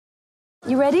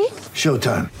You ready?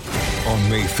 Showtime. On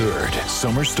May 3rd,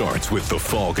 summer starts with The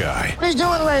Fall Guy. Let's do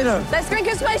it later. Let's drink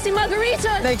a spicy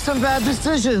margarita. Make some bad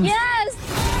decisions.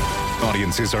 Yes!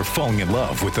 Audiences are falling in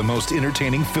love with the most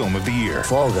entertaining film of the year.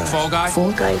 Fall Guy. Fall Guy?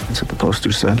 Fall guy. That's what the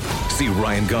poster said. See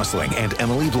Ryan Gosling and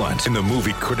Emily Blunt in the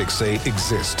movie critics say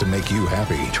exists to make you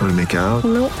happy. Trying to make it out?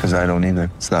 Nope. Because I don't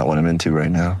either. It's not what I'm into right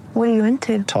now. What are you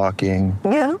into? Talking.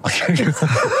 Yeah.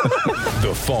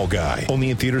 The Fall Guy.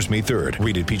 Only in theaters May 3rd.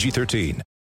 Rated PG-13.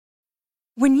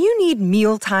 When you need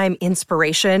mealtime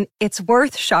inspiration, it's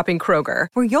worth shopping Kroger,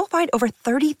 where you'll find over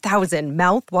 30,000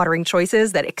 mouth-watering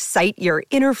choices that excite your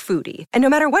inner foodie. And no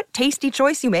matter what tasty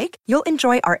choice you make, you'll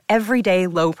enjoy our everyday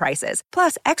low prices,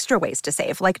 plus extra ways to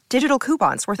save, like digital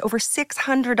coupons worth over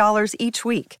 $600 each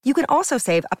week. You can also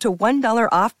save up to $1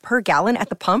 off per gallon at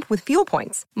the pump with fuel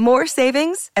points. More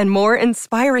savings and more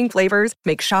inspiring flavors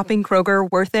make shopping Kroger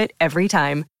worth it every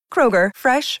time. Kroger,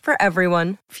 fresh for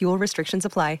everyone. Fuel restrictions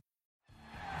apply.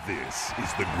 This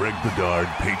is the Greg Bedard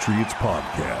Patriots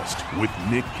Podcast with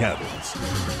Nick Cattles.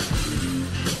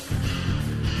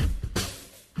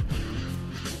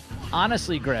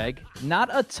 Honestly, Greg, not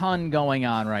a ton going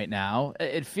on right now.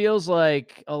 It feels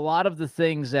like a lot of the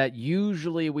things that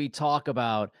usually we talk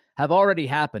about have already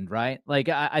happened, right? Like,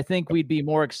 I think we'd be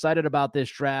more excited about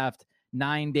this draft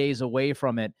 9 days away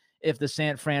from it if the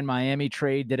San Fran Miami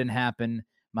trade didn't happen,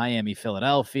 Miami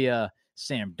Philadelphia,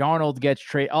 Sam Darnold gets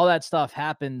traded. All that stuff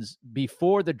happens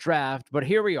before the draft, but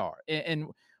here we are. And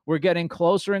we're getting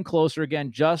closer and closer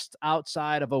again, just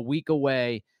outside of a week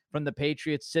away from the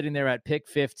Patriots sitting there at pick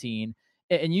 15.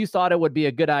 And you thought it would be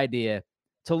a good idea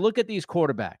to look at these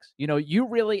quarterbacks. You know, you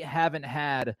really haven't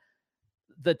had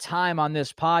the time on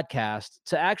this podcast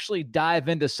to actually dive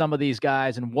into some of these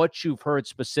guys and what you've heard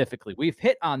specifically. We've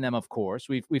hit on them, of course.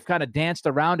 We've kind of danced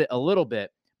around it a little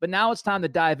bit, but now it's time to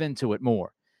dive into it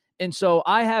more. And so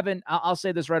I'll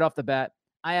say this right off the bat,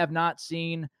 I have not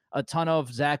seen a ton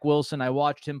of Zach Wilson. I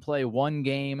watched him play one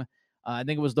game. I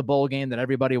think it was the bowl game that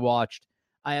everybody watched.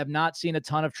 I have not seen a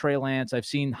ton of Trey Lance. I've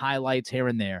seen highlights here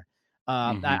and there.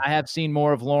 I have seen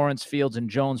more of Lawrence, Fields, and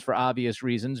Jones for obvious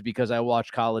reasons because I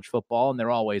watch college football and they're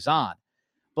always on.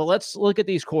 But let's look at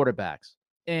these quarterbacks.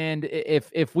 And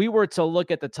if we were to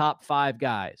look at the top 5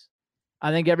 guys, I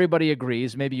think everybody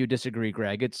agrees. Maybe you disagree,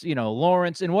 Greg. It's,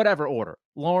 Lawrence in whatever order.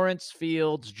 Lawrence,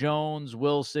 Fields, Jones,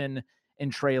 Wilson,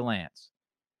 and Trey Lance.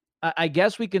 I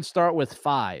guess we can start with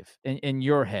 5 in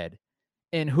your head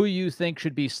and who you think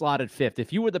should be slotted 5th.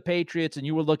 If you were the Patriots and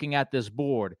you were looking at this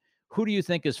board, who do you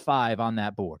think is 5 on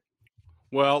that board?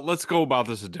 Well, let's go about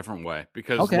this a different way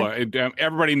because look,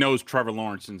 everybody knows Trevor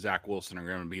Lawrence and Zach Wilson are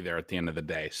going to be there at the end of the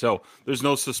day. So there's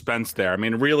no suspense there. I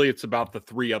mean, really, it's about the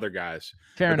 3 other guys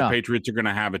that the Patriots are going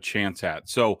to have a chance at.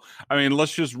 So, I mean,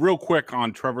 let's just real quick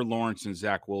on Trevor Lawrence and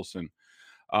Zach Wilson.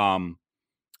 I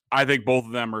think both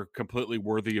of them are completely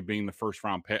worthy of being the first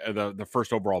round pick, the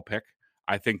first overall pick.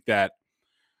 I think that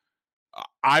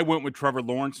I went with Trevor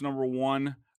Lawrence number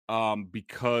 1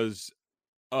 because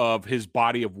of his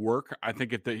body of work. I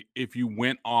think if you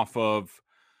went off of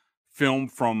film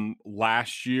from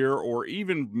last year or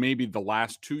even maybe the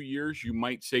last 2 years, you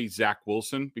might say Zach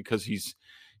Wilson because he's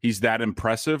that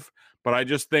impressive. But I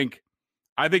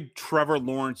think Trevor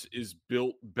Lawrence is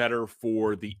built better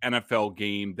for the NFL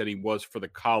game than he was for the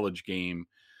college game.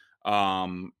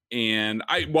 And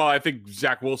I think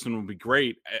Zach Wilson would be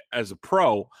great as a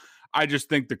pro. I just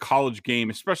think the college game,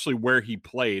 especially where he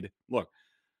played, look,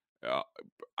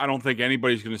 I don't think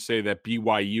anybody's going to say that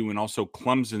BYU and also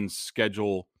Clemson's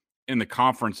schedule in the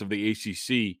conference of the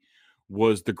ACC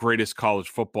was the greatest college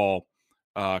football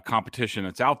competition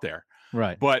that's out there.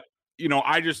 Right. But,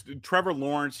 Trevor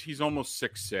Lawrence, he's almost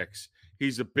 6'6".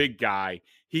 He's a big guy.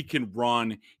 He can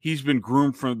run. He's been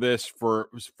groomed for this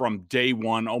from day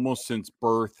one, almost since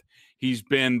birth. He's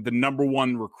been the number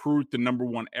 1 recruit, the number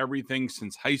 1 everything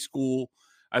since high school.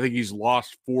 I think he's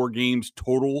lost 4 games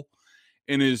total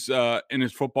in his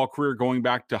football career going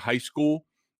back to high school.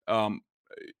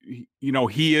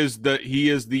 He is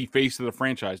the face of the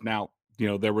franchise. Now,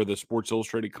 there were the Sports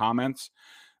Illustrated comments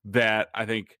that I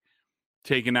think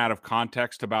taken out of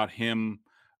context about him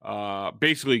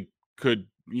basically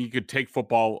he could take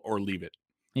football or leave it.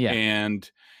 Yeah. And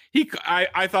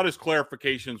I thought his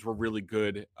clarifications were really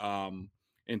good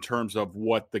in terms of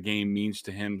what the game means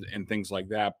to him and things like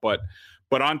that. But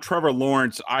on Trevor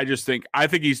Lawrence, I think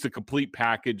he's the complete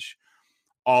package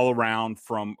all around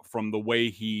from the way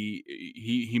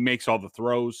he makes all the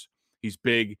throws. He's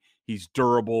big, he's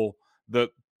durable. The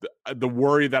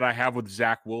worry that I have with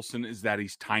Zach Wilson is that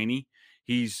he's tiny.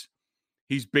 He's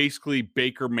basically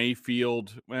Baker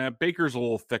Mayfield. Baker's a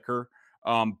little thicker,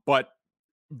 but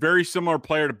very similar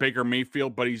player to Baker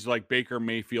Mayfield, but he's like Baker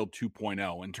Mayfield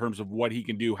 2.0 in terms of what he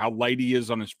can do, how light he is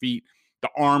on his feet. The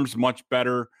arm's much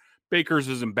better. Baker's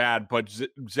isn't bad, but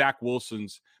Zach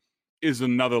Wilson's is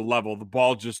another level. The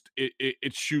ball just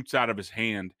it shoots out of his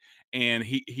hand, and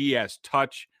he has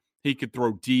touch. He could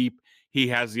throw deep. He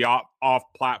has the off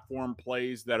platform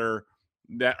plays that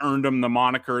earned him the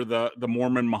moniker the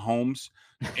Mormon Mahomes,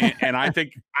 and I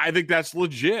think that's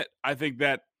legit. I think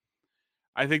that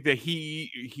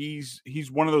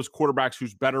he's one of those quarterbacks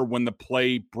who's better when the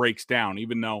play breaks down.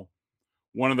 Even though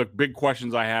one of the big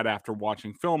questions I had after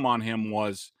watching film on him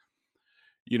was,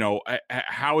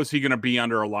 how is he going to be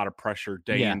under a lot of pressure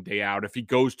day in, day out if he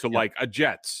goes to like a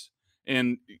Jets?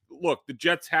 And look, the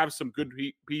Jets have some good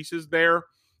pieces there,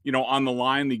 on the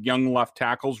line. The young left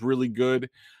tackle's really good.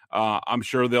 I'm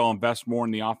sure they'll invest more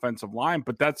in the offensive line,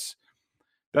 but that's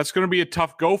going to be a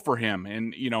tough go for him.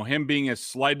 And, him being as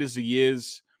slight as he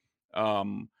is,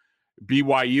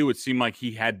 BYU, it seemed like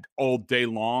he had all day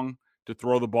long to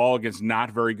throw the ball against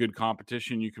not very good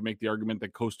competition. You could make the argument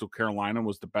that Coastal Carolina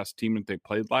was the best team that they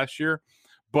played last year.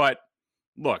 But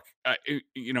look,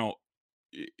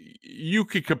 you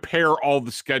could compare all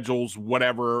the schedules,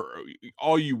 whatever,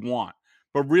 all you want.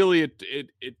 But really,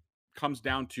 it comes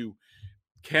down to,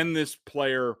 can this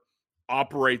player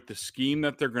operate the scheme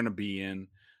that they're going to be in,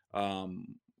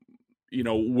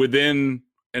 within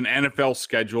an NFL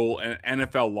schedule, an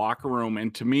NFL locker room?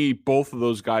 And to me, both of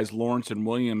those guys, Lawrence and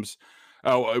Williams,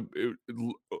 and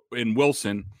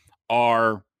Wilson,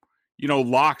 are,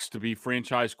 locks to be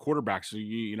franchise quarterbacks. So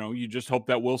you just hope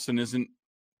that Wilson isn't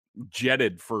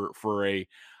jetted for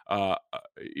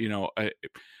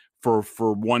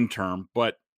one term.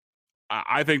 But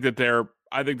I think that they're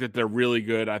really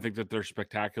good. I think that they're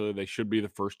spectacular. They should be the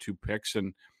first two picks,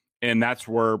 and that's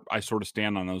where I sort of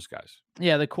stand on those guys.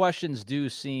 Yeah, the questions do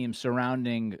seem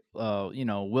surrounding,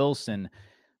 Wilson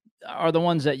are the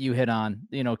ones that you hit on.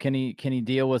 Can he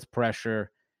deal with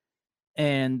pressure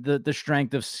and the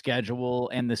strength of schedule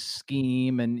and the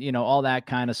scheme and, all that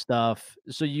kind of stuff.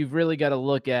 So you've really got to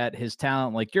look at his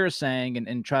talent, like you're saying,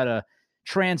 and try to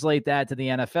translate that to the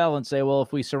NFL and say, well,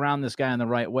 if we surround this guy in the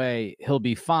right way, he'll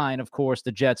be fine. Of course,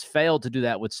 the Jets failed to do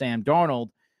that with Sam Darnold.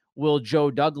 Will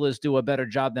Joe Douglas do a better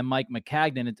job than Mike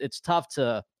Maccagnan? It's tough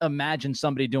to imagine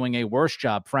somebody doing a worse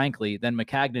job, frankly, than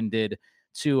Maccagnan did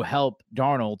to help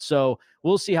Darnold. So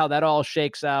we'll see how that all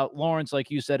shakes out. Lawrence,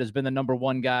 like you said, has been the number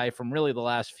one guy from really the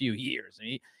last few years.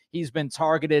 He's been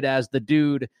targeted as the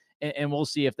dude, and we'll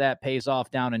see if that pays off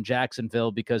down in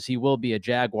Jacksonville, because he will be a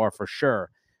Jaguar for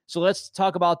sure. So let's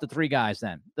talk about the three guys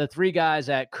then. The three guys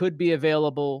that could be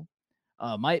available,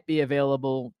 might be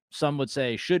available, some would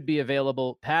say should be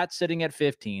available. Pat's sitting at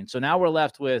 15. So now we're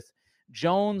left with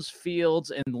Jones,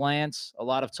 Fields, and Lance. A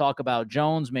lot of talk about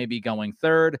Jones maybe going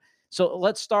third. So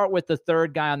let's start with the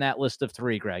third guy on that list of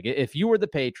three, Greg. If you were the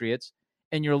Patriots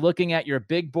and you're looking at your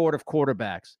big board of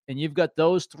quarterbacks and you've got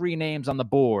those three names on the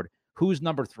board, who's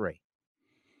number three?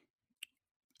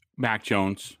 Mac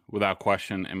Jones, without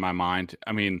question, in my mind.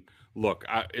 I mean, look,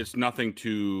 it's nothing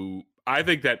to – I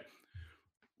think that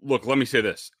 – look, let me say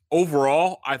this.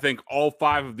 Overall, I think all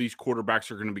five of these quarterbacks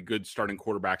are going to be good starting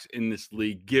quarterbacks in this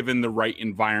league, given the right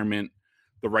environment,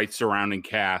 the right surrounding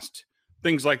cast,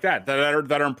 things like that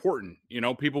are important.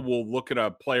 People will look at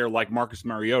a player like Marcus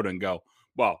Mariota and go,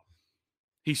 well,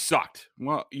 he sucked.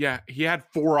 Well, yeah, he had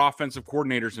 4 offensive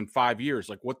coordinators in 5 years.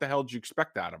 Like, what the hell did you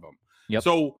expect out of him? Yep.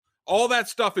 So all that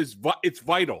stuff it's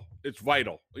vital. It's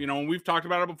vital. And we've talked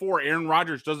about it before. Aaron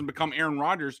Rodgers doesn't become Aaron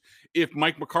Rodgers if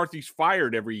Mike McCarthy's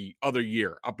fired every other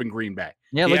year up in Green Bay.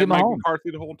 Yeah, look at Mike Mahomes.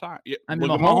 McCarthy the whole time. Yeah, I mean,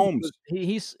 Mahomes.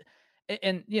 He's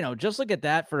and just look at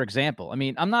that, for example. I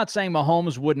mean, I'm not saying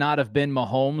Mahomes would not have been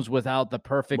Mahomes without the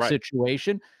perfect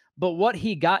situation, but what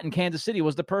he got in Kansas City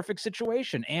was the perfect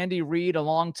situation. Andy Reid, a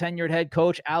long tenured head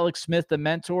coach, Alex Smith, the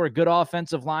mentor, a good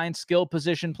offensive line, skill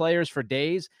position players for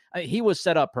days. He was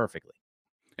set up perfectly.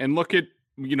 And look at,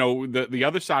 the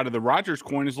other side of the Rodgers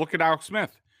coin is look at Alex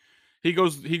Smith. He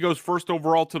goes first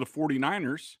overall to the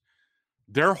 49ers.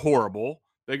 They're horrible.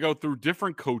 They go through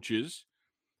different coaches.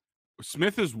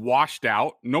 Smith is washed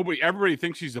out. Everybody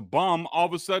thinks he's a bum. All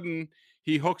of a sudden,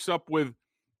 he hooks up with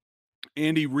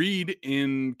Andy Reid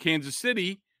in Kansas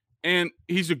City, and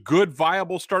he's a good,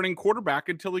 viable starting quarterback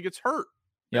until he gets hurt.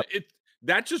 Yep.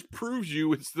 That just proves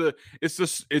you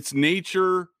it's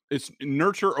nature, it's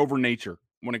nurture over nature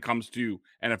when it comes to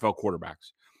NFL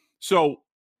quarterbacks. So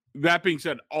that being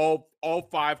said, all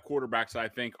 5 quarterbacks I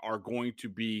think are going to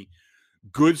be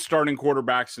good starting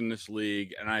quarterbacks in this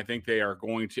league, and I think they are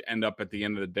going to end up at the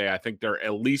end of the day. I think they're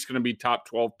at least going to be top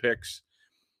 12 picks,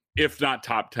 if not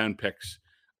top 10 picks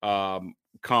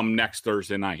come next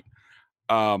Thursday night.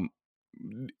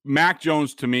 Mac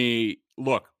Jones, to me,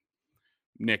 look,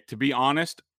 Nick, to be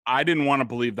honest, I didn't want to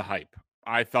believe the hype.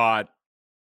 I thought,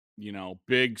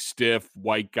 big, stiff,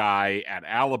 white guy at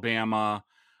Alabama.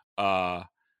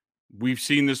 We've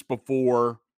seen this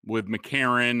before with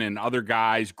McCarron and other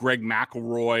guys, Greg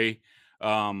McElroy.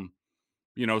 Some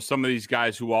of these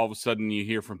guys who all of a sudden you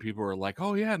hear from people who are like,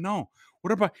 oh, yeah, no.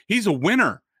 What about he's a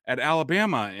winner at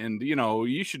Alabama and,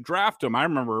 you should draft him. I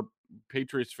remember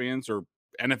Patriots fans or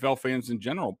NFL fans in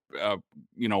general,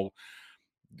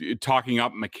 talking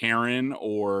up McCarron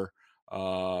or,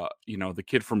 the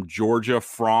kid from Georgia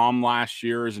from last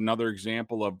year is another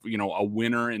example of, a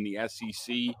winner in the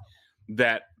SEC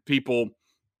that people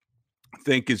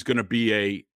think is going to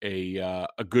be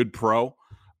a good pro.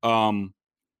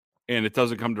 And it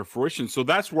doesn't come to fruition. So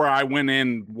that's where I went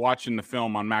in watching the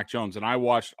film on Mac Jones, and I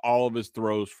watched all of his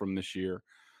throws from this year.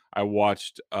 I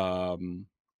watched, no,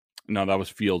 that was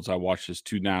Fields. I watched his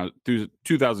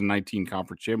 2019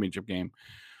 conference championship game.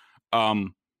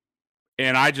 And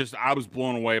I was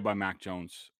blown away by Mac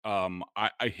Jones.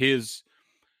 Here's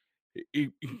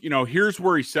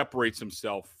where he separates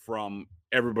himself from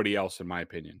everybody else, in my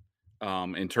opinion,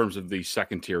 in terms of the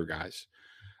second tier guys.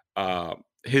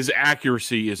 His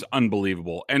accuracy is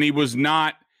unbelievable. And he was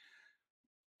not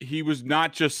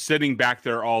just sitting back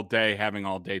there all day, having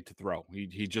all day to throw.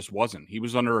 He just wasn't. He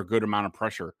was under a good amount of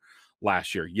pressure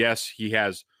last year. Yes, he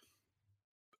has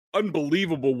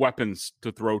unbelievable weapons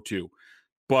to throw to,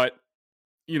 but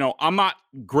I'm not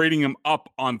grading him up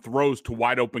on throws to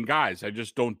wide open guys. I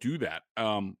just don't do that.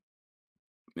 And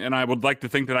I would like to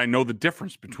think that I know the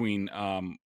difference between, a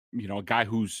guy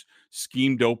who's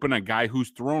schemed open, a guy who's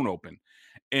thrown open.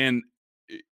 And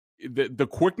the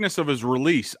quickness of his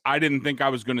release, I didn't think I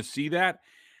was going to see that.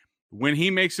 When he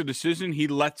makes a decision, he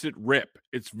lets it rip.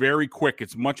 It's very quick.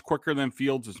 It's much quicker than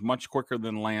Fields. It's much quicker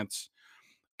than Lance.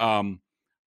 And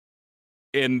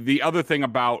the other thing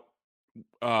about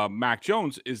Mac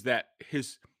Jones is that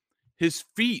his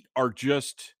feet are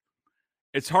just,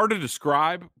 it's hard to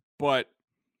describe, but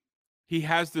he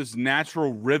has this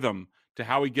natural rhythm to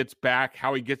how he gets back,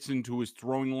 how he gets into his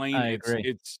throwing lane. I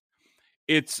agree.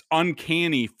 It's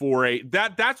uncanny for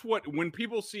that's what, when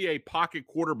people see a pocket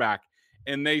quarterback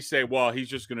and they say, well, he's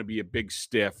just going to be a big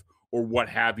stiff or what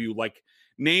have you, like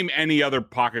name any other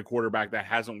pocket quarterback that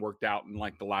hasn't worked out in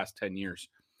like the last 10 years.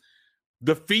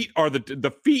 The feet are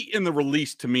the feet in the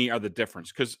release to me are the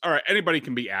difference. Because, all right, anybody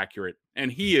can be accurate,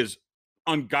 and he is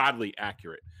ungodly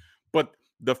accurate. But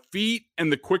the feet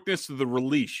and the quickness of the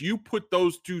release, you put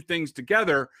those two things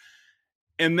together,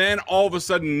 and then all of a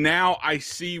sudden now I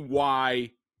see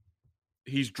why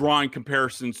he's drawing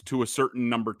comparisons to a certain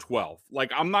number 12.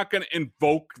 Like, I'm not going to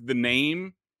invoke the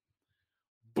name,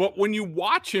 but when you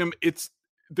watch him,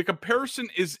 the comparison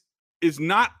is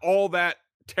not all that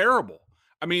terrible.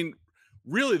 I mean,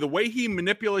 really, the way he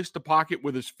manipulates the pocket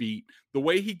with his feet, the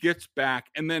way he gets back,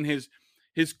 and then his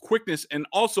quickness. And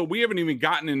also, we haven't even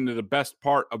gotten into the best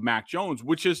part of Mac Jones,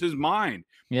 which is his mind.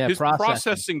 Yeah, his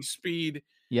processing speed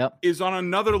is on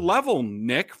another level,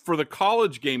 Nick, for the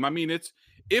college game. I mean,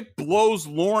 it blows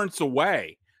Lawrence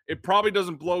away. It probably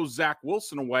doesn't blow Zach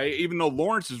Wilson away, even though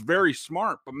Lawrence is very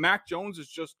smart. But Mac Jones is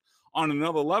just on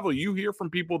another level. You hear from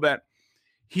people that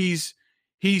he's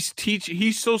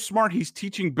so smart. He's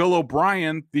teaching Bill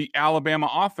O'Brien the Alabama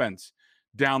offense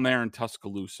down there in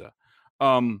Tuscaloosa.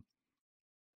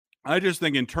 I just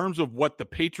think in terms of what the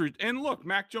Patriots, and look,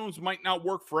 Mac Jones might not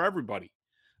work for everybody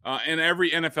in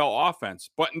every NFL offense,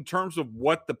 but in terms of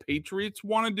what the Patriots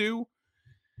want to do,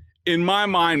 in my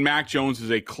mind, Mac Jones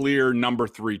is a clear number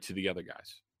 3 to the other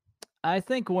guys. I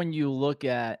think when you look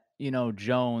at,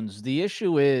 Jones, the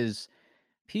issue is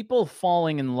people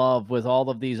falling in love with all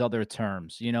of these other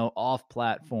terms, off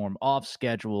platform, off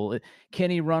schedule. Can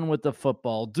he run with the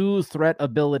football? Do threat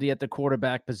ability at the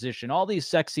quarterback position, all these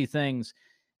sexy things.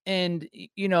 And,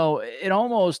 it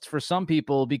almost for some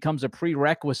people becomes a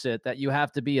prerequisite that you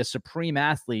have to be a supreme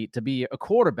athlete to be a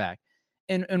quarterback.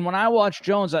 And when I watch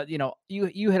Jones,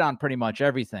 you hit on pretty much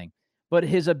everything, but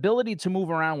his ability to move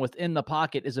around within the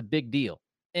pocket is a big deal.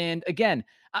 And again,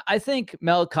 I think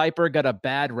Mel Kiper got a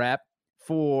bad rep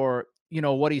for,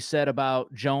 what he said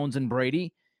about Jones and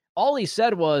Brady. All he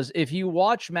said was, if you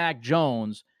watch Mac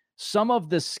Jones, some of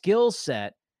the skill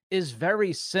set is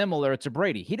very similar to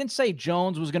Brady. He didn't say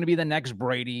Jones was going to be the next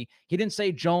Brady. He didn't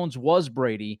say Jones was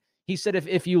Brady. He said,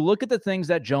 if you look at the things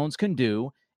that Jones can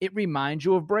do, it reminds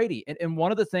you of Brady. And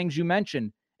one of the things you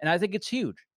mentioned, and I think it's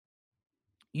huge,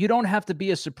 you don't have to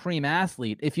be a supreme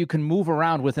athlete if you can move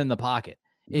around within the pocket.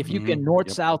 If you can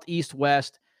north, south, east,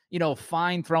 west,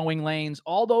 fine throwing lanes,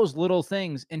 all those little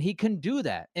things. And he can do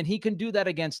that. And he can do that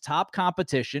against top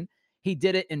competition. He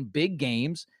did it in big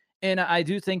games. And I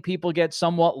do think people get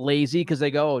somewhat lazy because they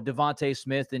go, Devontae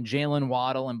Smith and Jalen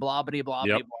Waddle and blah, blah, blah,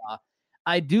 blah, blah.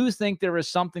 I do think there is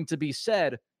something to be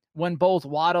said when both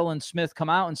Waddle and Smith come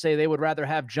out and say they would rather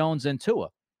have Jones than Tua.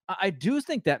 I do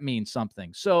think that means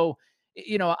something. So,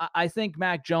 I think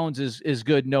Mac Jones is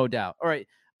good, no doubt. All right.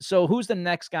 So who's the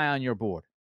next guy on your board?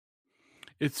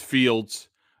 It's Fields,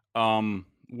 with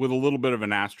a little bit of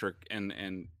an asterisk.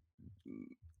 And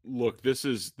look, this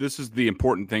is the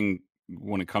important thing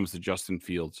when it comes to Justin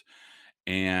Fields.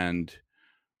 And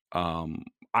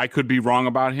I could be wrong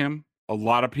about him. A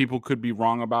lot of people could be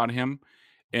wrong about him.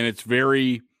 And it's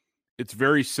very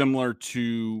similar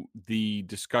to the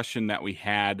discussion that we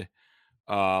had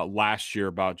last year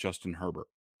about Justin Herbert.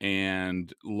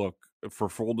 And look, for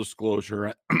full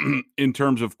disclosure, in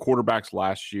terms of quarterbacks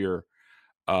last year,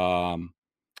 I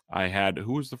had,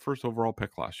 who was the first overall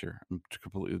pick last year? I'm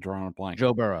completely drawing a blank.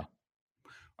 Joe Burrow.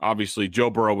 Obviously, Joe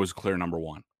Burrow was clear number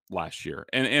one last year.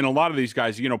 And a lot of these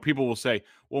guys, people will say,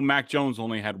 well, Mac Jones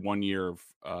only had 1 year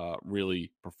of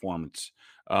really performance.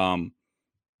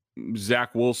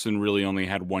 Zach Wilson really only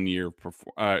had 1 year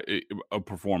of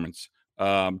performance.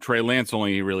 Trey Lance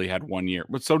only really had 1 year,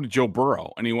 but so did Joe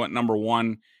Burrow. And he went number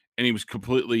one, and he was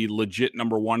completely legit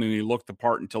number one, and he looked the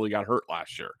part until he got hurt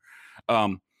last year.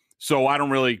 So I don't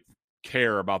really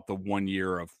care about the 1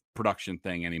 year of production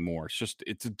thing anymore.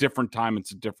 It's a different time.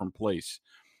 It's a different place.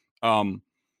 And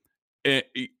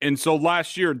so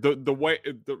last year,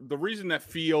 the reason that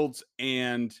Fields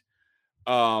and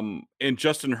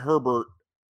Justin Herbert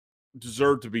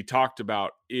deserve to be talked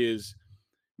about is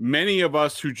many of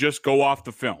us who just go off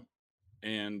the film,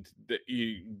 and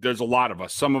there's a lot of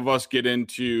us. Some of us get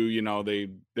into,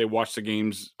 they watch the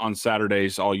games on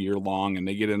Saturdays all year long, and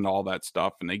they get into all that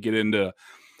stuff, and they get into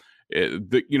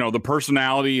the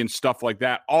personality and stuff like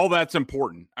that. All that's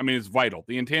important. I mean, it's vital.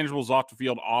 The intangibles off the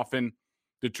field often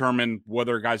determine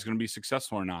whether a guy's going to be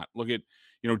successful or not. Look at,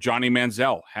 Johnny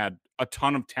Manziel had a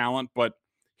ton of talent, but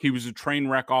he was a train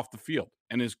wreck off the field,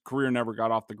 and his career never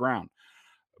got off the ground.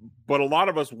 But a lot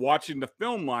of us watching the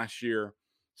film last year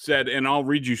said, and I'll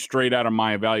read you straight out of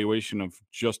my evaluation of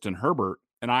Justin Herbert,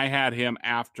 and I had him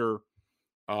after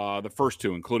the first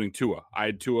two, including Tua. I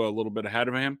had Tua a little bit ahead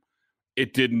of him.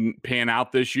 It didn't pan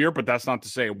out this year, but that's not to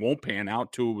say it won't pan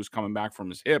out. Tua was coming back from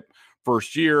his hip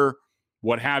first year,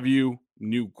 what have you,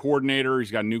 new coordinator.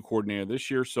 He's got a new coordinator this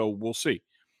year, so we'll see.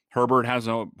 Herbert has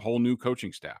a whole new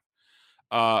coaching staff.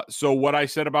 So what I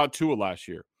said about Tua last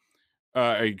year,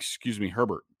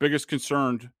 Herbert, biggest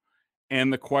concern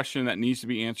and the question that needs to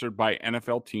be answered by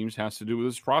NFL teams has to do with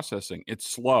his processing. It's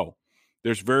slow.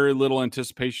 There's very little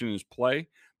anticipation in his play.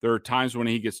 There are times when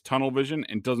he gets tunnel vision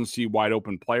and doesn't see wide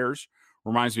open players.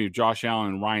 Reminds me of Josh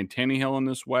Allen and Ryan Tannehill in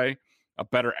this way, a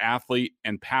better athlete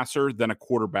and passer than a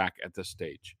quarterback at this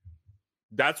stage.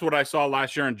 That's what I saw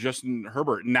last year in Justin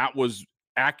Herbert, and that was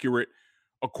accurate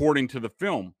according to the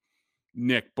film,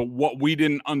 Nick. But what we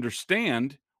didn't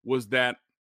understand was that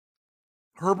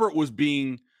Herbert was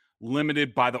being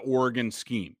limited by the Oregon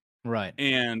scheme. Right.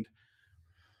 And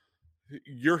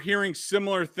you're hearing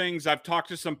similar things. I've talked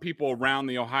to some people around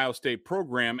the Ohio State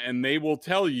program, and they will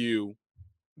tell you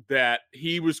that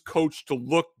he was coached to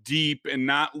look deep and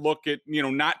not look at,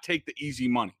 not take the easy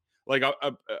money. Like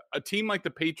a team like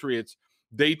the Patriots,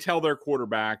 they tell their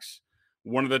quarterbacks,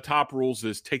 one of the top rules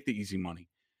is take the easy money.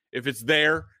 If it's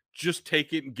there, just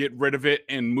take it and get rid of it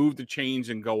and move the chains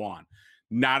and go on.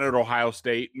 Not at Ohio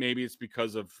State. Maybe it's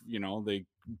because of, they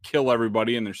kill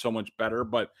everybody and they're so much better.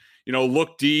 But,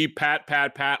 look deep,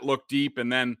 pat, look deep,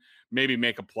 and then maybe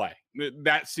make a play.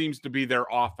 That seems to be their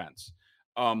offense.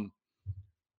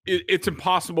 It's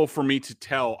impossible for me to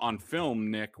tell on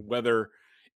film, Nick, whether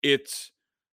it's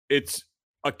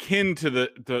akin to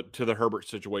the Herbert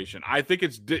situation. I think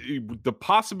the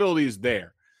possibility is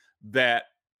there that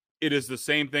it is the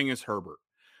same thing as Herbert.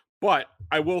 But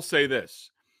I will say this.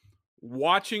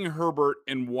 Watching Herbert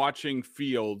and watching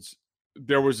Fields,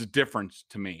 there was a difference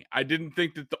to me. I didn't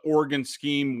think that the Oregon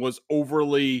scheme was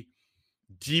overly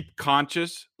deep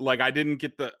conscious. Like I didn't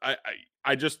get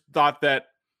I just thought that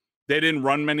they didn't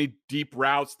run many deep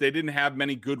routes. They didn't have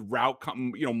many good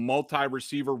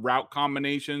multi-receiver route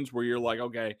combinations where you're like,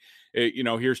 okay,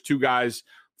 here's two guys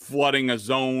flooding a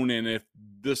zone, and if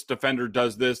this defender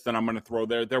does this, then I'm going to throw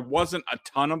there. There wasn't a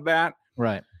ton of that.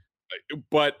 Right.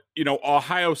 But,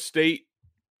 Ohio State,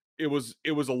 it was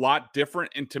a lot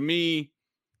different. And to me,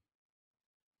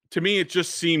 it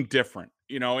just seemed different,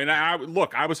 and I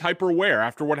was hyper aware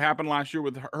after what happened last year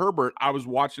with Herbert. I was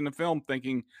watching the film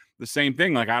thinking the same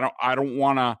thing. Like, I don't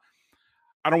want to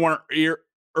want to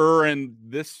err in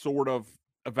this sort of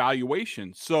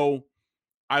evaluation. So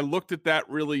I looked at that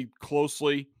really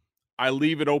closely. I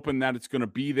leave it open that it's going to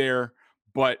be there,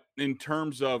 but in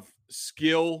terms of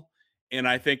skill, and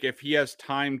I think if he has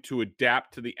time to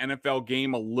adapt to the NFL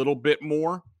game a little bit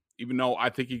more, even though I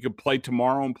think he could play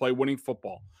tomorrow and play winning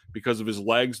football because of his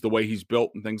legs, the way he's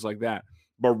built and things like that.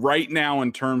 But right now,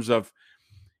 in terms of,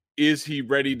 is he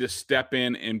ready to step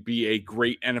in and be a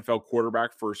great NFL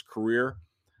quarterback for his career?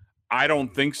 I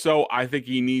don't think so. I think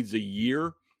he needs a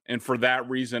year. And for that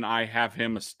reason, I have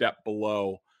him a step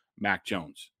below Mac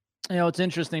Jones. You know, it's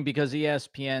interesting because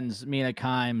ESPN's Mina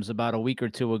Kimes about a week or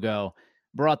two ago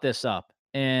brought this up,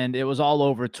 and it was all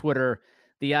over Twitter.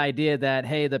 The idea that,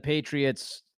 hey, the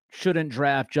Patriots shouldn't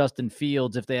draft Justin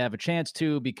Fields if they have a chance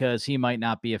to because he might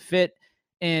not be a fit.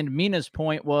 And Mina's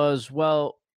point was,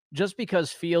 well, just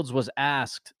because Fields was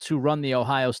asked to run the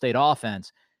Ohio State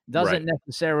offense doesn't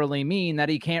necessarily mean that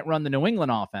he can't run the New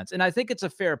England offense. And I think it's a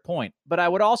fair point. But I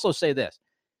would also say this.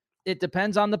 It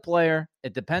depends on the player.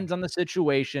 It depends on the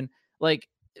situation. Like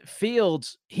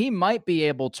Fields, he might be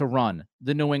able to run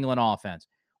the New England offense.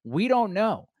 We don't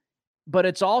know. But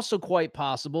it's also quite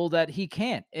possible that he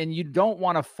can't. And you don't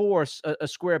want to force a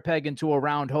square peg into a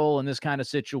round hole in this kind of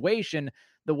situation,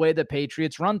 the way the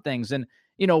Patriots run things. And,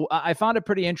 you know, I found it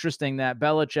pretty interesting that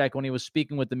Belichick, when he was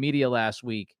speaking with the media last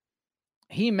week,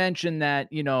 he mentioned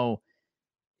that, you know,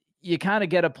 you kind of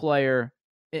get a player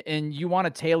and you want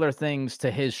to tailor things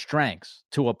to his strengths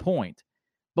to a point.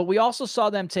 But we also saw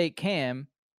them take Cam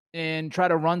and try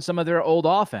to run some of their old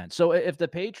offense. So if the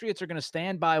Patriots are going to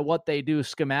stand by what they do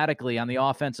schematically on the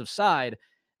offensive side,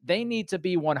 they need to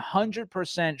be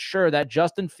 100% sure that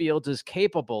Justin Fields is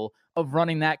capable of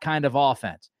running that kind of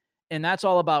offense. And that's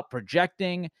all about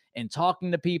projecting and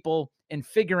talking to people and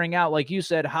figuring out, like you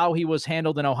said, how he was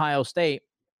handled in Ohio State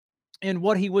and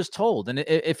what he was told. And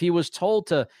if he was told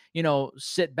to, you know,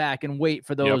 sit back and wait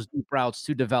for those deep routes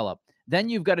to develop, then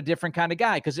you've got a different kind of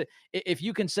guy. Because if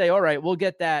you can say, all right, we'll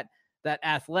get that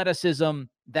athleticism,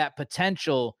 that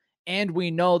potential, and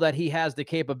we know that he has the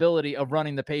capability of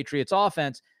running the Patriots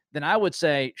offense, then I would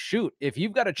say, shoot, if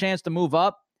you've got a chance to move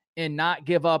up and not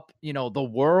give up, you know, the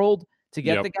world to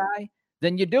get the guy,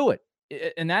 then you do it.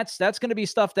 And that's going to be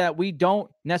stuff that we don't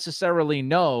necessarily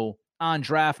know on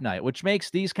draft night, which makes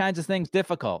these kinds of things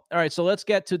difficult. All right, so let's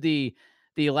get to the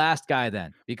last guy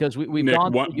then, because we've Nick,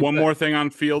 gone one more thing on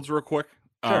Fields real quick.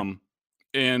 Sure.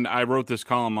 And I wrote this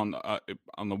column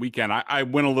on the weekend. I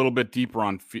went a little bit deeper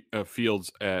on Fields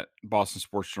at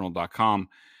BostonSportsJournal.com,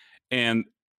 and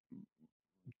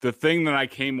the thing that I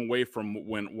came away from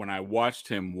when I watched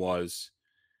him was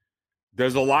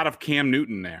there's a lot of Cam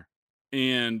Newton there.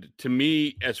 And to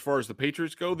me, as far as the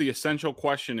Patriots go, the essential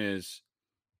question is,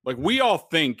 like, we all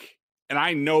think, and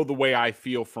I know the way I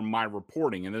feel from my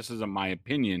reporting, and this isn't my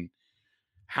opinion,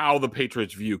 how the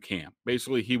Patriots view Cam.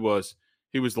 Basically, he was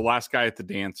the last guy at the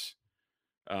dance.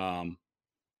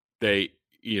 They were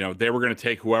going to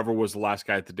take whoever was the last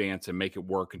guy at the dance and make it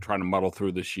work and try to muddle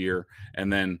through this year,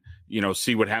 and then, you know,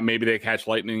 see what happens. Maybe they catch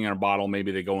lightning in a bottle.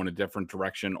 Maybe they go in a different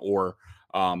direction, or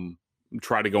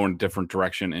try to go in a different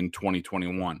direction in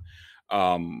 2021.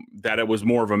 That it was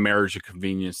more of a marriage of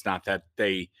convenience, not that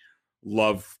they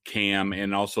love Cam.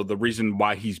 And also the reason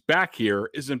why he's back here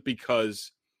isn't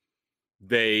because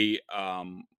they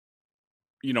love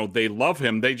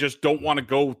him. They just don't want to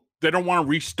go. They don't want to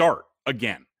restart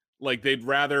again. Like, they'd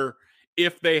rather,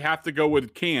 if they have to go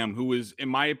with Cam, who is, in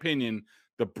my opinion,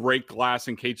 the break glass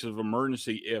in case of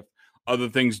emergency, if other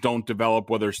things don't develop,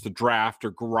 whether it's the draft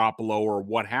or Garoppolo or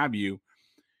what have you,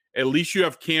 at least you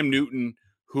have Cam Newton,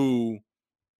 who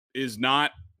is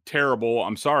not terrible.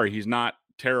 I'm sorry, he's not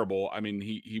terrible. I mean,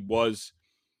 he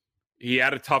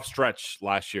had a tough stretch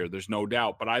last year, there's no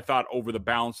doubt. But I thought over the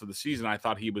balance of the season, I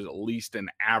thought he was at least an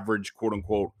average, quote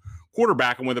unquote,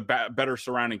 quarterback, and with a better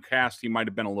surrounding cast, he might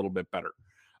have been a little bit better.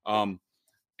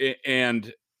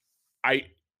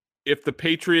 If the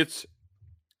Patriots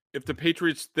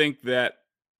think that,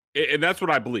 and that's what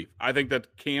I believe, I think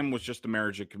that Cam was just a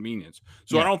marriage of convenience.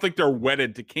 So I don't think they're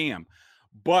wedded to Cam.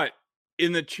 But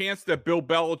in the chance that Bill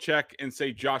Belichick and,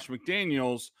 say, Josh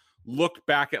McDaniels looked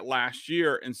back at last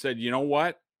year and said, you know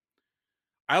what?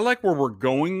 I like where we're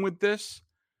going with this.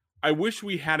 I wish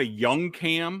we had a young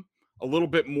Cam, a little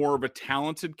bit more of a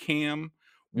talented Cam,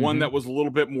 one that was a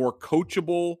little bit more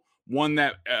coachable, one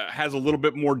that has a little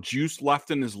bit more juice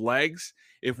left in his legs.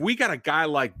 If we got a guy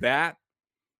like that,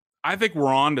 I think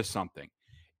we're on to something.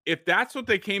 If that's what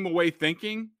they came away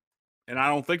thinking, and I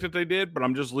don't think that they did, but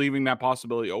I'm just leaving that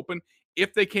possibility open.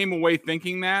 If they came away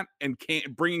thinking that and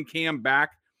bringing Cam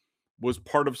back was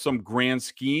part of some grand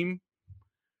scheme,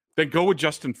 then go with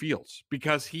Justin Fields,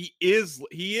 because he is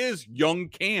young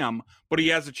Cam, but he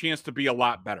has a chance to be a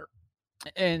lot better.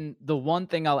 And the one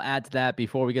thing I'll add to that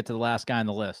before we get to the last guy on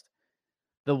the list,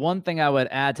 the one thing I would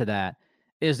add to that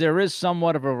is there is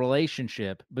somewhat of a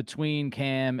relationship between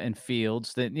Cam and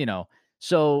Fields that,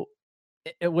 so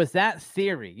with that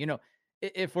theory,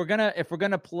 if we're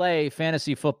gonna play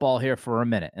fantasy football here for a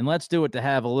minute, and let's do it to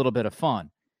have a little bit of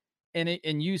fun. And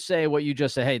you say what you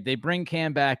just said, hey, they bring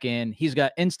Cam back in. He's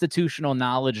got institutional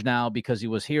knowledge now because he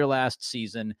was here last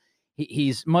season.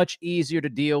 He's much easier to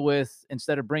deal with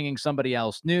instead of bringing somebody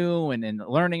else new and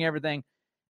learning everything.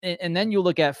 And then you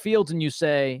look at Fields and you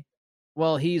say,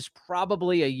 well, he's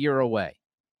probably a year away.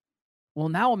 Well,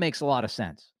 now it makes a lot of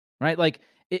sense, right? Like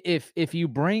if you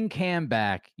bring Cam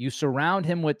back, you surround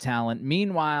him with talent.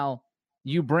 Meanwhile,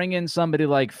 you bring in somebody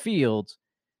like Fields.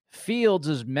 Fields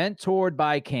is mentored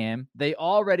by Cam. They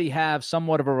already have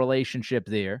somewhat of a relationship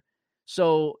there.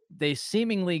 So they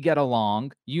seemingly get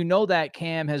along. You know that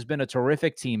Cam has been a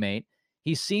terrific teammate.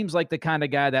 He seems like the kind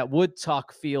of guy that would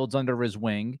tuck Fields under his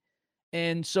wing.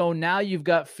 And so now you've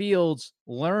got Fields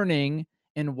learning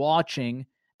and watching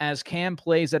as Cam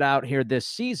plays it out here this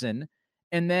season.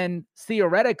 And then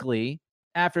theoretically,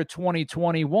 after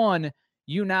 2021,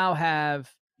 you now have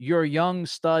your young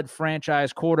stud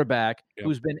franchise quarterback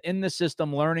who's been in the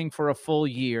system learning for a full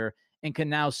year and can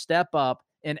now step up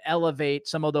and elevate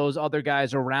some of those other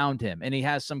guys around him. And he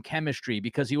has some chemistry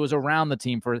because he was around the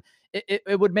team for it.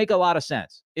 It would make a lot of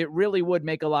sense. It really would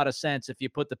make a lot of sense if you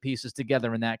put the pieces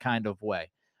together in that kind of way.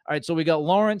 All right, so we got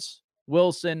Lawrence,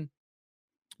 Wilson,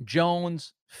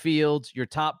 Jones, Fields, your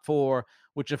top four,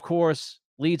 which of course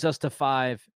leads us to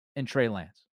 5 and Trey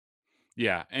Lance.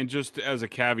 Yeah, and just as a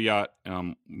caveat,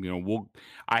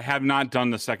 I have not done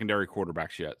the secondary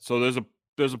quarterbacks yet, so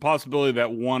there's a possibility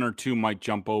that 1 or 2 might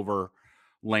jump over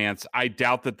Lance. I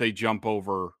doubt that they jump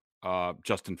over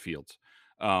Justin Fields,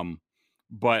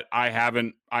 but I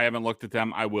haven't looked at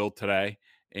them. I will today,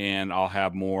 and I'll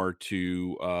have more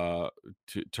to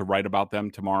write about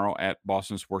them tomorrow at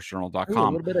BostonSportsJournal.com.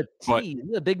 A little bit of tease,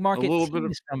 a big market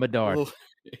tease from Bedard.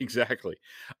 Exactly.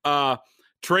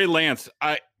 Trey Lance,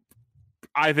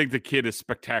 I think the kid is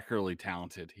spectacularly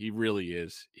talented. He really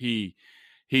is.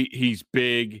 He's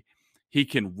big. He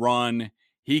can run.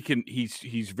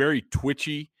 He's very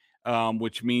twitchy,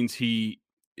 which means he's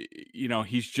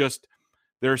just,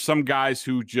 there are some guys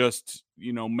who just,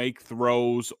 make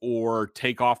throws or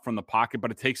take off from the pocket,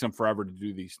 but it takes them forever to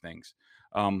do these things.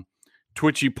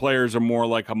 Twitchy players are more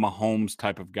like a Mahomes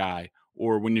type of guy,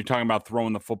 or when you're talking about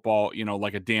throwing the football,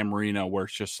 like a Dan Marino, where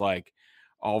it's just like,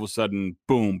 all of a sudden,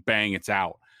 boom, bang, it's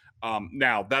out.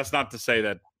 Now, that's not to say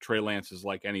that Trey Lance is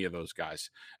like any of those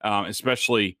guys,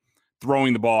 especially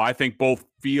throwing the ball. I think both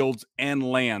Fields and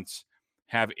Lance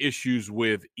have issues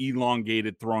with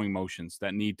elongated throwing motions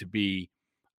that need to be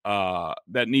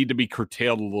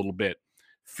curtailed a little bit.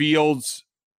 Fields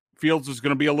is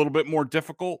going to be a little bit more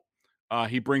difficult.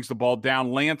 He brings the ball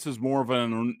down. Lance is more of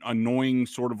an annoying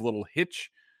sort of little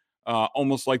hitch,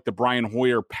 almost like the Brian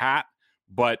Hoyer pat,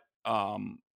 but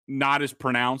not as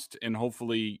pronounced, and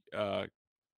hopefully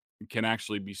can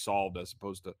actually be solved, as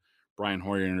opposed to Brian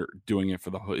Hoyer doing it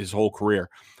for his whole career.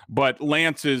 But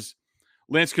Lance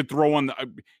could throw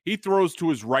he throws to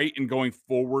his right and going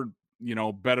forward,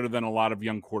 better than a lot of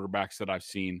young quarterbacks that I've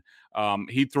seen.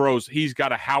 He's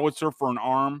got a howitzer for an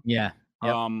arm. Yeah.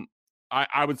 Yep.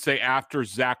 I would say after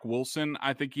Zach Wilson,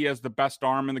 I think he has the best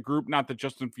arm in the group. Not that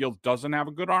Justin Fields doesn't have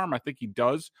a good arm. I think he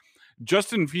does.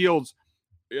 Justin Fields,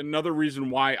 another reason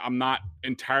why I'm not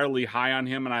entirely high on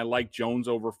him, and I like Jones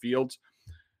over Fields.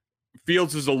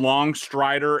 Fields is a long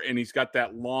strider, and he's got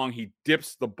that he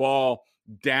dips the ball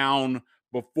down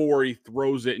before he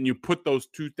throws it, and you put those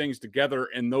two things together,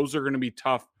 and those are going to be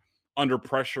tough under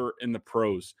pressure in the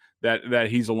pros, that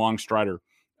he's a long strider.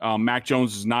 Mac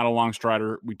Jones is not a long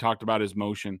strider. We talked about his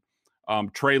motion.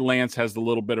 Trey Lance has a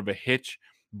little bit of a hitch,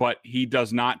 but he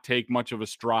does not take much of a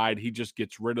stride. He just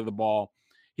gets rid of the ball.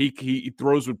 He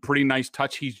throws with pretty nice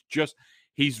touch.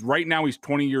 He's right now, he's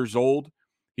 20 years old.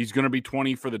 He's going to be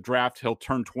 20 for the draft. He'll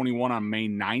turn 21 on May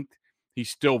 9th. He's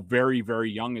still very,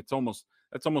 very young. That's almost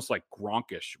like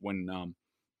Gronkish when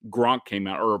Gronk came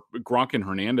out, or Gronk and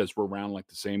Hernandez were around like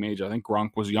the same age. I think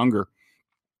Gronk was younger,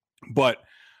 but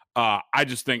I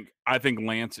think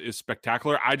Lance is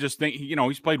spectacular. I just think,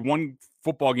 he's played one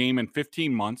football game in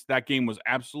 15 months. That game was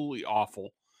absolutely awful.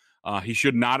 He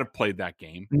should not have played that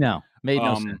game. No, made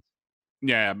no sense.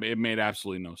 Yeah, it made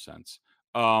absolutely no sense.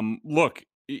 Look,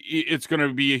 it's going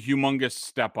to be a humongous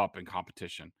step up in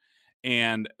competition.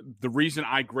 And the reason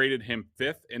I graded him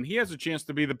 5th, and he has a chance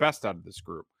to be the best out of this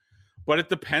group, but it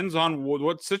depends on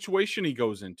what situation he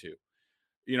goes into.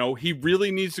 You know, he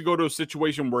really needs to go to a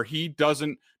situation where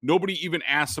nobody even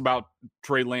asks about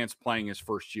Trey Lance playing his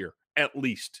first year, at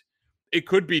least. It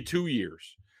could be 2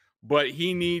 years, but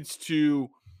he needs to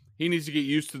get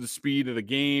used to the speed of the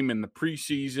game and the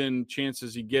preseason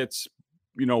chances he gets,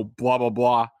 you know, blah, blah,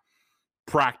 blah,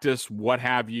 practice, what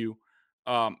have you.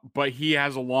 But he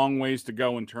has a long ways to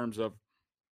go in terms of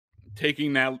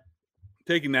taking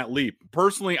that leap.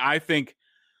 Personally, I think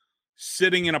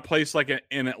sitting in a place like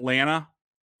in Atlanta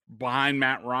behind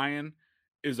Matt Ryan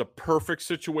is a perfect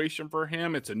situation for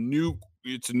him. It's a new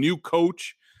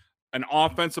coach, an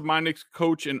offensive-minded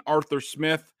coach in Arthur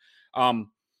Smith.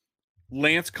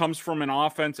 Lance comes from an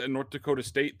offense at North Dakota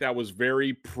State that was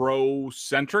very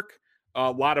pro-centric.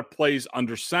 A lot of plays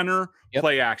under center,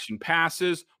 play action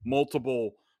passes,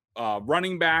 multiple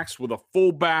running backs with a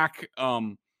fullback.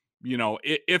 You know,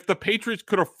 if the Patriots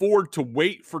could afford to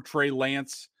wait for Trey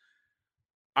Lance,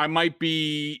 I might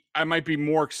be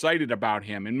more excited about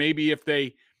him. And maybe if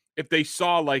they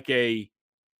saw like a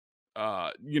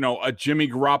Jimmy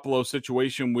Garoppolo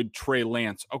situation with Trey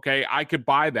Lance, okay, I could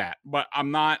buy that. But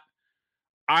I'm not.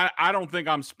 I don't think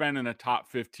I'm spending a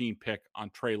top 15 pick on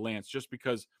Trey Lance just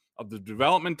because of the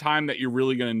development time that you're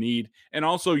really going to need, and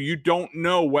also you don't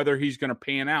know whether he's going to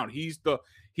pan out. He's the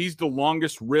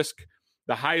longest risk,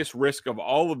 the highest risk of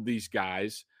all of these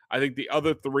guys. I think the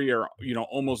other three are, you know,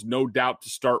 almost no doubt to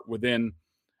start within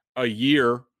a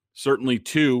year, certainly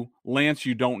 2. Lance,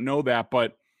 you don't know that,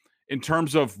 but in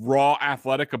terms of raw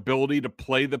athletic ability to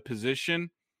play the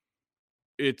position,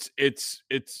 it's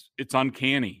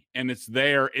uncanny, and it's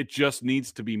there. It just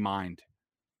needs to be mined.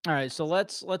 All right, so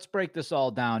let's break this all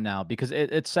down now, because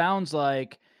it sounds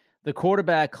like the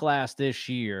quarterback class this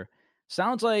year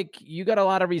sounds like you got a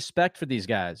lot of respect for these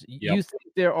guys. Yep. You think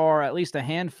there are at least a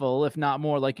handful, if not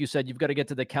more, like you said, you've got to get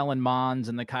to the Kellen Monds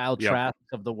and the Kyle Trask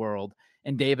of the world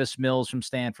and Davis Mills from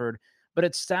Stanford. But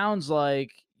it sounds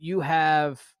like you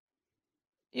have,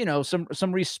 you know, some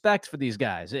respect for these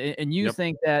guys. And you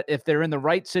think that if they're in the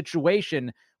right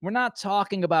situation, we're not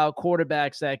talking about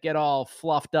quarterbacks that get all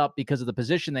fluffed up because of the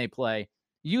position they play.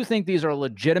 You think these are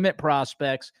legitimate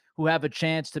prospects who have a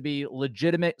chance to be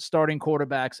legitimate starting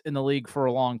quarterbacks in the league for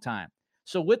a long time.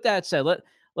 So with that said,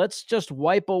 let's just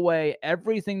wipe away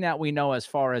everything that we know as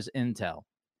far as intel.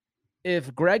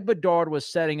 If Greg Bedard was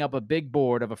setting up a big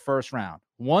board of a first round,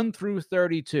 1 through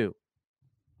 32,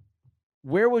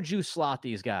 where would you slot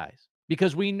these guys?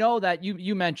 Because we know that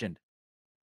you mentioned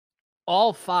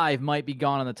all 5 might be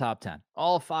gone in the top 10.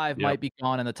 All 5 might be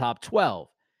gone in the top 12.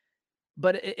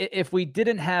 But if we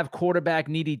didn't have quarterback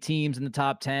needy teams in the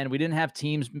top 10, we didn't have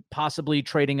teams possibly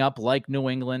trading up like New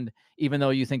England, even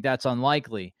though you think that's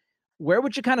unlikely, where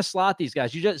would you kind of slot these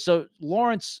guys? So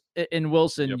Lawrence and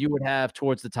Wilson, you would have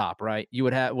towards the top, right?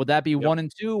 Would that be 1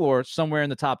 and 2 or somewhere in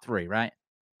the top 3, right?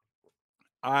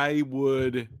 I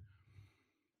would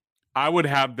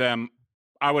have them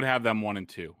 1 and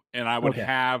 2, and I would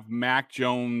have Mac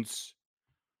Jones.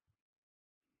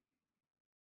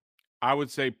 I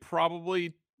would say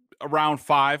probably around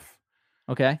 5.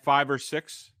 Okay. 5 or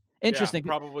 6. Interesting. Yeah,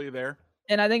 probably there.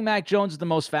 And I think Mac Jones is the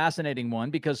most fascinating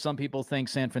one because some people think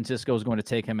San Francisco is going to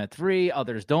take him at 3.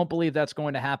 Others don't believe that's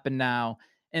going to happen now.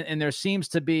 And there seems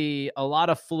to be a lot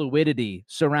of fluidity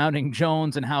surrounding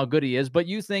Jones and how good he is. But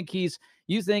you think it's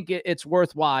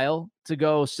worthwhile to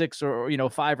go 6 or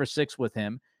 5 or 6 with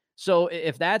him. So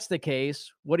if that's the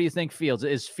case, what do you think Fields?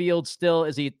 Is Fields still,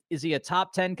 is he a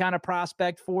top 10 kind of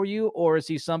prospect for you, or is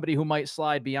he somebody who might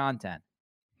slide beyond 10?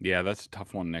 Yeah, that's a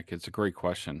tough one, Nick. It's a great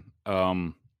question.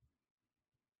 My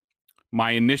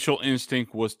initial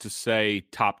instinct was to say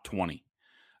top 20.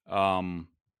 And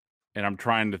I'm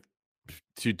trying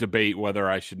to debate whether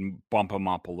I should bump him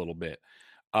up a little bit.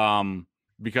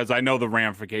 Because I know the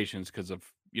ramifications because of,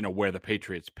 where the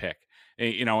Patriots pick.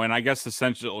 And I guess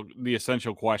the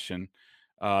essential question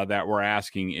that we're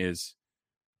asking is,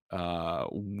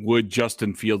 would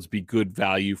Justin Fields be good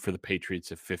value for the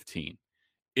Patriots at 15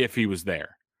 if he was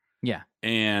there? Yeah.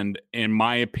 And in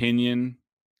my opinion,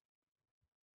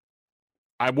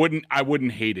 I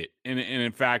wouldn't hate it. And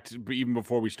in fact, even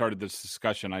before we started this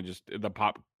discussion, the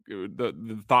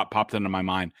thought popped into my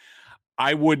mind.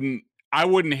 I wouldn't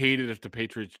hate it if the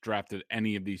Patriots drafted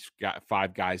any of these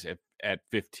 5 guys at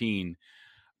 15.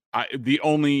 The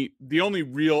only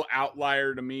real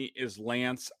outlier to me is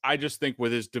Lance. I just think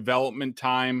with his development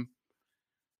time,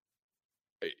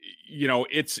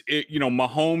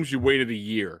 Mahomes, you waited a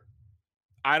year.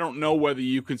 I don't know whether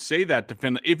you could say that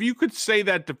definitively. If you could say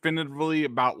that definitively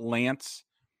about Lance,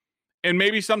 and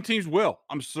maybe some teams will.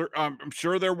 I'm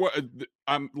sure there were,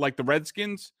 like the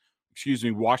Redskins,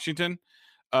 Washington.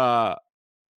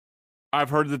 I've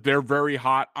heard that they're very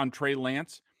hot on Trey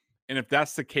Lance. And if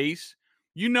that's the case,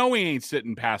 he ain't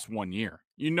sitting past 1 year.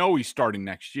 He's starting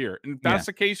next year. And if that's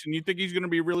the case and you think he's going to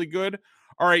be really good,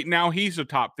 all right, now he's a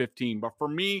top 15. But for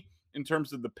me, in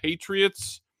terms of the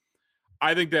Patriots,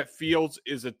 I think that Fields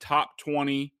is a top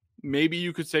 20. Maybe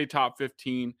you could say top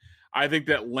 15. I think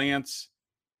that Lance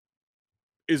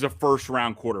is a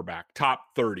first-round quarterback,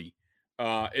 top 30.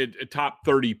 A top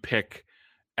 30 pick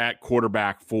at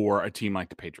quarterback for a team like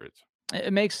the Patriots.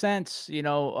 It makes sense.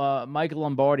 Michael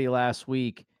Lombardi last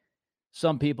week,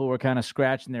 some people were kind of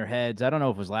scratching their heads. I don't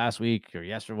know if it was last week or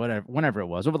yesterday, whenever it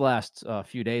was, over the last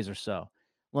few days or so.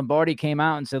 Lombardi came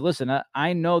out and said, listen,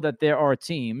 I know that there are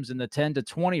teams in the 10 to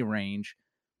 20 range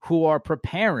who are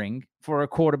preparing for a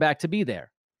quarterback to be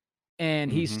there.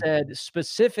 And he said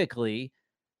specifically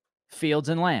Fields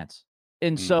and Lance.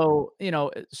 And so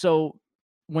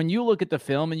when you look at the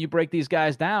film and you break these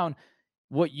guys down,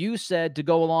 what you said to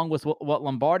go along with what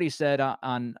Lombardi said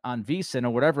on VSiN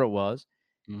or whatever it was,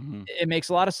 it makes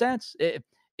a lot of sense.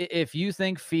 If you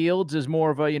think Fields is more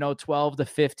of a 12 to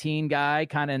 15 guy,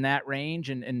 kind of in that range,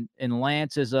 and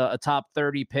Lance is a top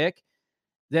 30 pick,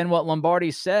 then what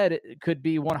Lombardi said could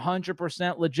be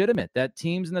 100% legitimate. That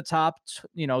teams in the top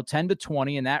 10 to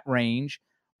 20 in that range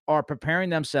are preparing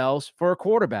themselves for a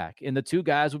quarterback, and the two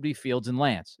guys would be Fields and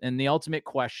Lance. And the ultimate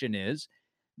question is,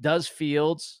 does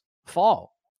Fields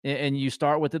fall? And you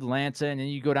start with Atlanta, and then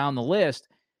you go down the list.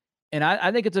 And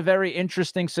I think it's a very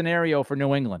interesting scenario for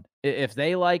New England. If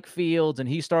they like Fields and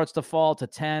he starts to fall to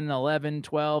 10, 11,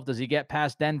 12, does he get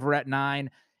past Denver at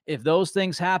 9? If those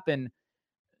things happen,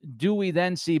 do we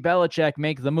then see Belichick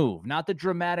make the move? Not the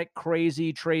dramatic,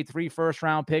 crazy trade 3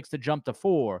 first-round picks to jump to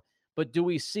 4, but do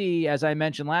we see, as I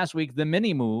mentioned last week, the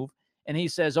mini move? And he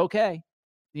says, okay,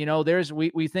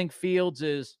 we think Fields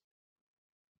is,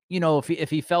 if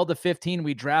he fell to 15,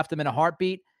 we draft him in a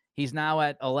heartbeat. He's now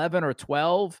at 11 or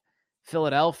 12.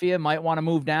 Philadelphia might want to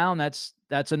move down.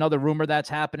 That's another rumor that's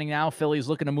happening now. Philly's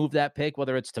looking to move that pick,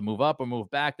 whether it's to move up or move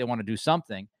back. They want to do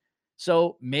something.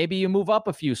 So maybe you move up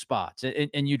a few spots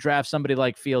and you draft somebody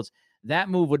like Fields. That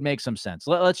move would make some sense.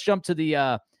 Let's jump to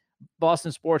the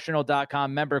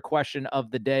BostonSportsJournal.com member question of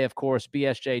the day. Of course,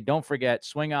 BSJ, don't forget,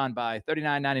 swing on by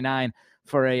 $39.99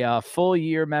 for a full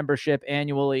year membership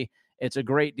annually. It's a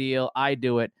great deal. I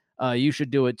do it. You should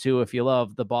do it too if you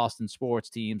love the Boston sports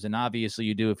teams, and obviously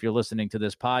you do if you're listening to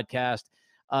this podcast.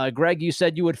 Greg, you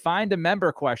said you would find a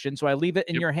member question, so I leave it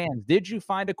in your hands. Did you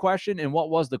find a question, and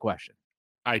what was the question?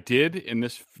 I did, and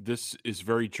this is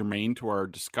very germane to our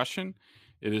discussion.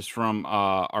 It is from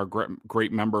our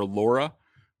great member Laura,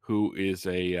 who is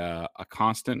a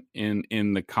constant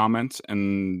in the comments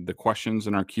and the questions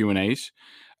in our Q&As.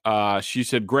 She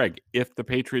said, Greg, if the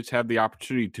Patriots have the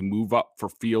opportunity to move up for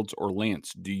Fields or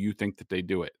Lance, do you think that they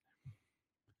do it?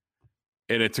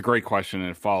 And it's a great question,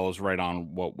 and it follows right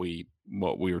on what we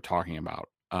were talking about.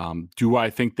 Do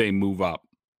I think they move up?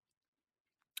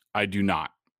 I do not.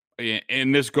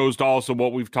 And this goes to also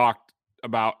what we've talked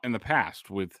about in the past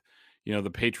with,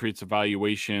 the Patriots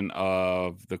evaluation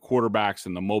of the quarterbacks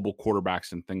and the mobile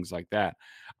quarterbacks and things like that.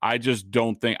 I just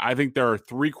don't think – I think there are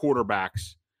 3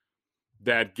 quarterbacks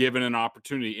that, given an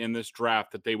opportunity in this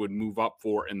draft, that they would move up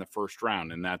for in the first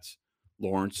round, and that's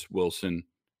Lawrence, Wilson,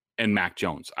 and Mac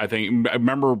Jones. I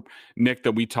remember, Nick,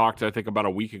 that we talked, I think, about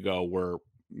a week ago where,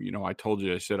 I told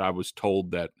you, I said I was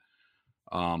told that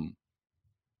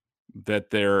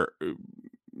that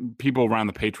people around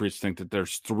the Patriots think that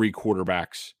there's 3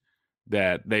 quarterbacks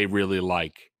that they really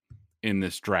like in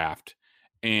this draft.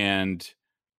 And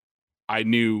I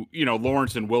knew,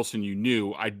 Lawrence and Wilson,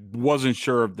 I wasn't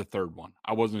sure of the third one.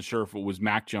 I wasn't sure if it was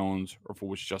Mac Jones or if it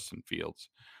was Justin Fields.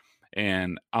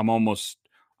 And I'm almost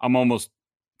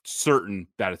certain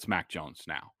that it's Mac Jones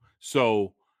now.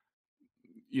 So,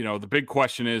 the big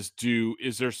question is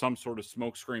there some sort of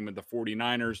smokescreen with the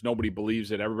 49ers? Nobody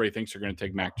believes it. Everybody thinks they're going to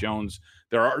take Mac Jones.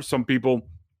 There are some people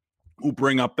who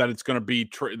bring up that it's going to be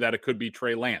that it could be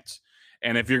Trey Lance.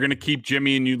 And if you're going to keep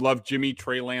Jimmy and you love Jimmy,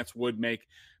 Trey Lance would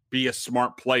be a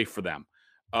smart play for them.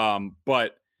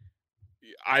 But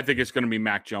I think it's going to be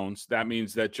Mac Jones. That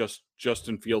means that just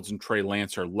Justin Fields and Trey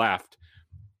Lance are left.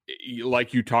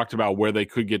 Like you talked about where they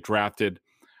could get drafted,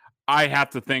 I have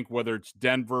to think whether it's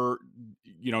Denver,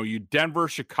 Denver,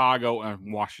 Chicago,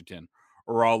 and Washington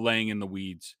are all laying in the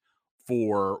weeds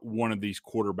for one of these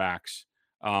quarterbacks.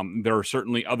 There are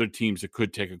certainly other teams that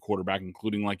could take a quarterback,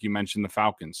 including, like you mentioned, the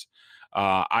Falcons.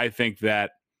 I think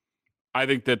that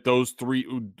those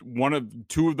 2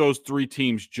 of those 3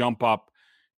 teams jump up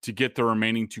to get the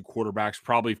remaining 2 quarterbacks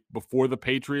probably before the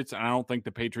Patriots. And I don't think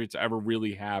the Patriots ever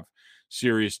really have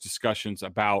serious discussions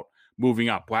about moving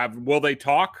up. Will they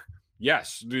talk?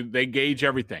 Yes. Do they gauge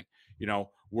everything?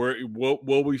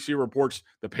 Will we see reports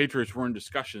the Patriots were in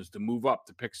discussions to move up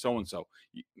to pick so-and-so?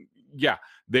 Yeah,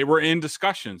 they were in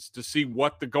discussions to see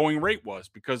what the going rate was,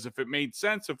 because if it made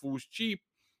sense, if it was cheap,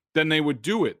 then they would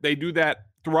do it. They do that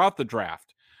throughout the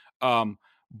draft.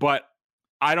 But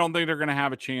I don't think they're going to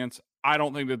have a chance. I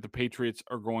don't think that the Patriots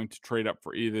are going to trade up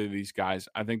for either of these guys.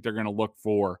 I think they're going to look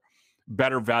for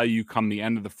better value come the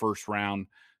end of the first round,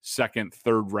 second,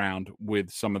 third round,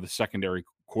 with some of the secondary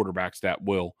quarterbacks that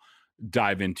will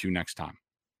dive into next time.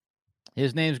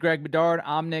 His name's Greg Bedard.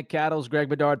 I'm Nick Cattles, Greg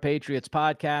Bedard Patriots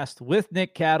podcast with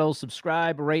Nick Cattles.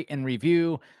 Subscribe, rate, and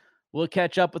review. We'll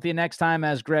catch up with you next time.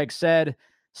 As Greg said,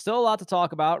 still a lot to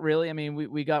talk about, really. I mean,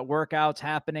 we got workouts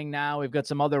happening now. We've got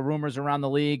some other rumors around the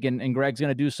league, and Greg's going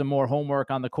to do some more homework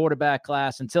on the quarterback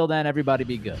class. Until then, everybody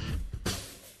be good.